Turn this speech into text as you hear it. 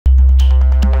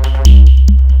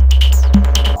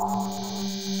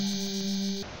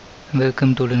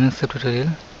Welcome to Linux tutorial.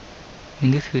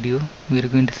 In this video, we are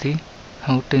going to see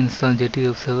how to install Jetty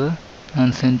web server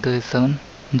on CentOS 7.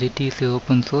 Jetty is a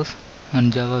open source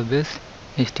and Java based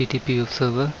HTTP web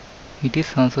server. It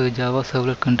is also a Java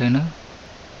servlet container.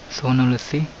 So now let's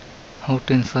see how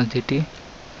to install Jetty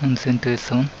on CentOS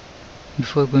 7.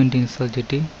 Before going to install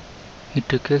Jetty,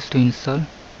 it requires to install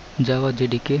Java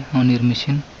JDK on your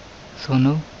machine. So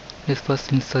now let's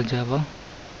first install Java.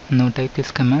 Now type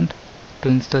this command to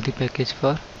install the package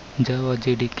for Java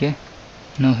JDK.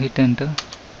 Now hit enter.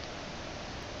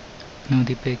 Now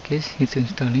the package is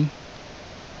installing.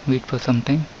 Wait for some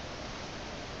time.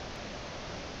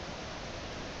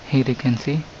 Here you can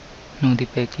see now the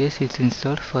package is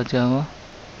installed for Java.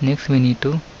 Next we need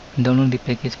to download the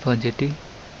package for Jetty.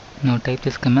 Now type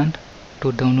this command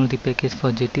to download the package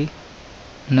for Jetty.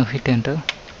 Now hit enter.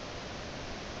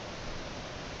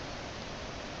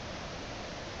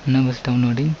 Now it's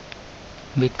downloading.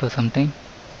 Wait for some time.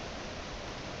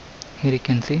 Here you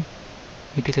can see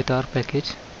it is a tar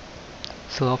package.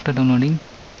 So after downloading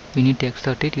we need to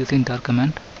extract it using tar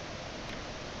command.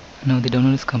 Now the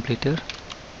download is completed.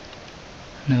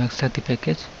 Now extract the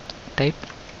package. Type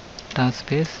tar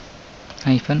space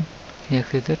 -xz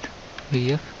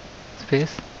vf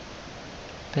space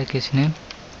package name.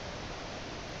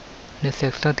 Let's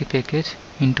extract the package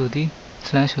into the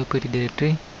 /opt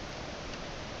directory.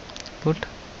 Put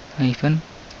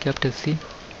 -C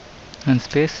and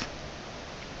space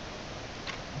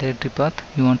directory path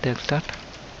you want to extract.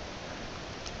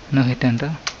 Now hit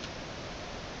enter.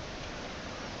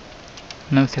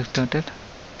 Now it's extracted.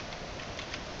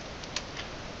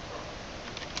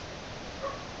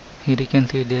 Here you can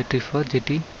see directory for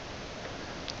Jetty.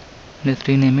 Let's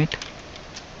rename it.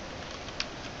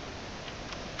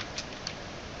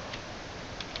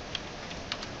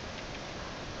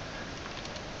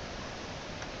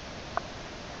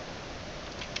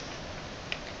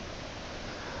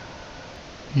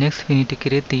 Next we need to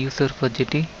create the user for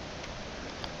Jetty.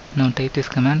 Now type this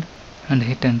command and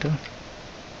hit enter.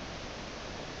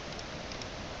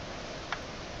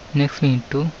 Next we need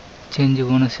to change the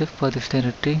ownership for this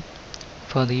directory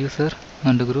for the user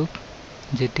and group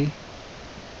Jetty.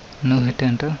 Now hit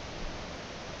enter.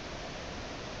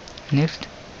 Next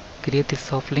create the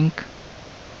soft link.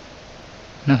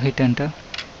 Now hit enter.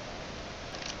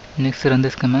 Next run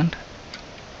this command.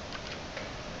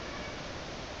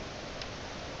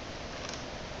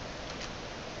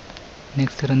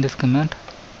 Next run this command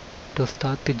to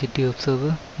start the Jetty web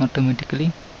server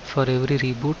automatically for every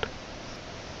reboot.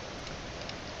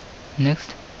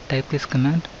 Next type this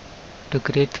command to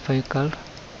create the file called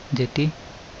Jetty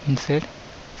inside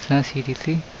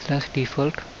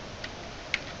 /etc/default,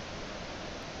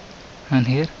 and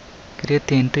here create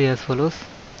the entry as follows.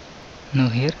 Now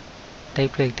here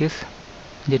type like this: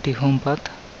 Jetty home path,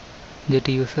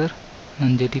 Jetty user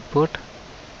and Jetty port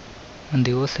and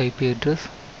the host IP address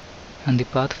and the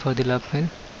path for the log file.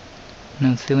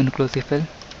 Now save and close the file.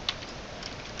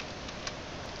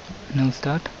 Now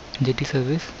start Jetty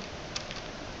service.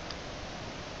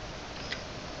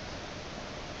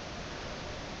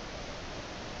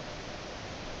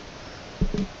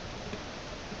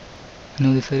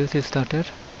 Now the service is started.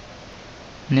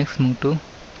 Next move to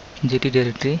Jetty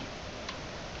directory.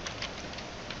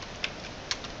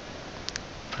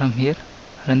 From here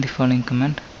run the following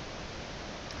command.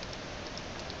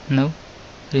 Now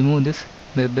remove this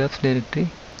web apps directory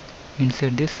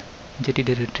inside this Jetty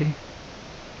directory.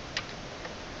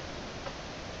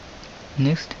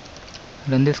 Next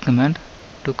run this command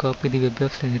to copy the web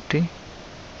apps directory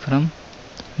from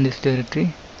this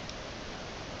directory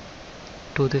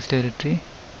to this directory.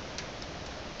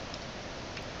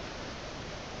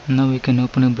 Now we can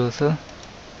open a browser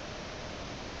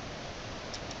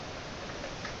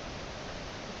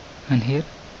and here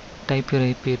type your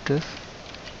IP address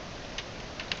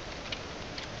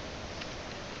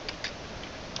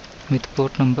with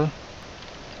port number.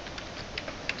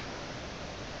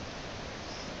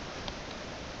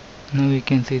 Now we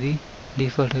can see the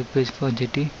default web page for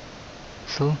Jetty.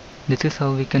 So this is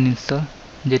how we can install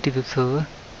Jetty web server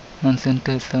on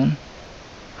CentOS 7.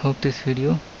 Hope this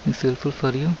video is helpful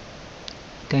for you.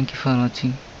 Thank you for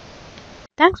watching.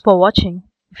 Thanks for watching.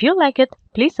 If you like it,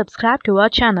 please subscribe to our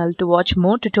channel to watch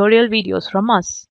more tutorial videos from us.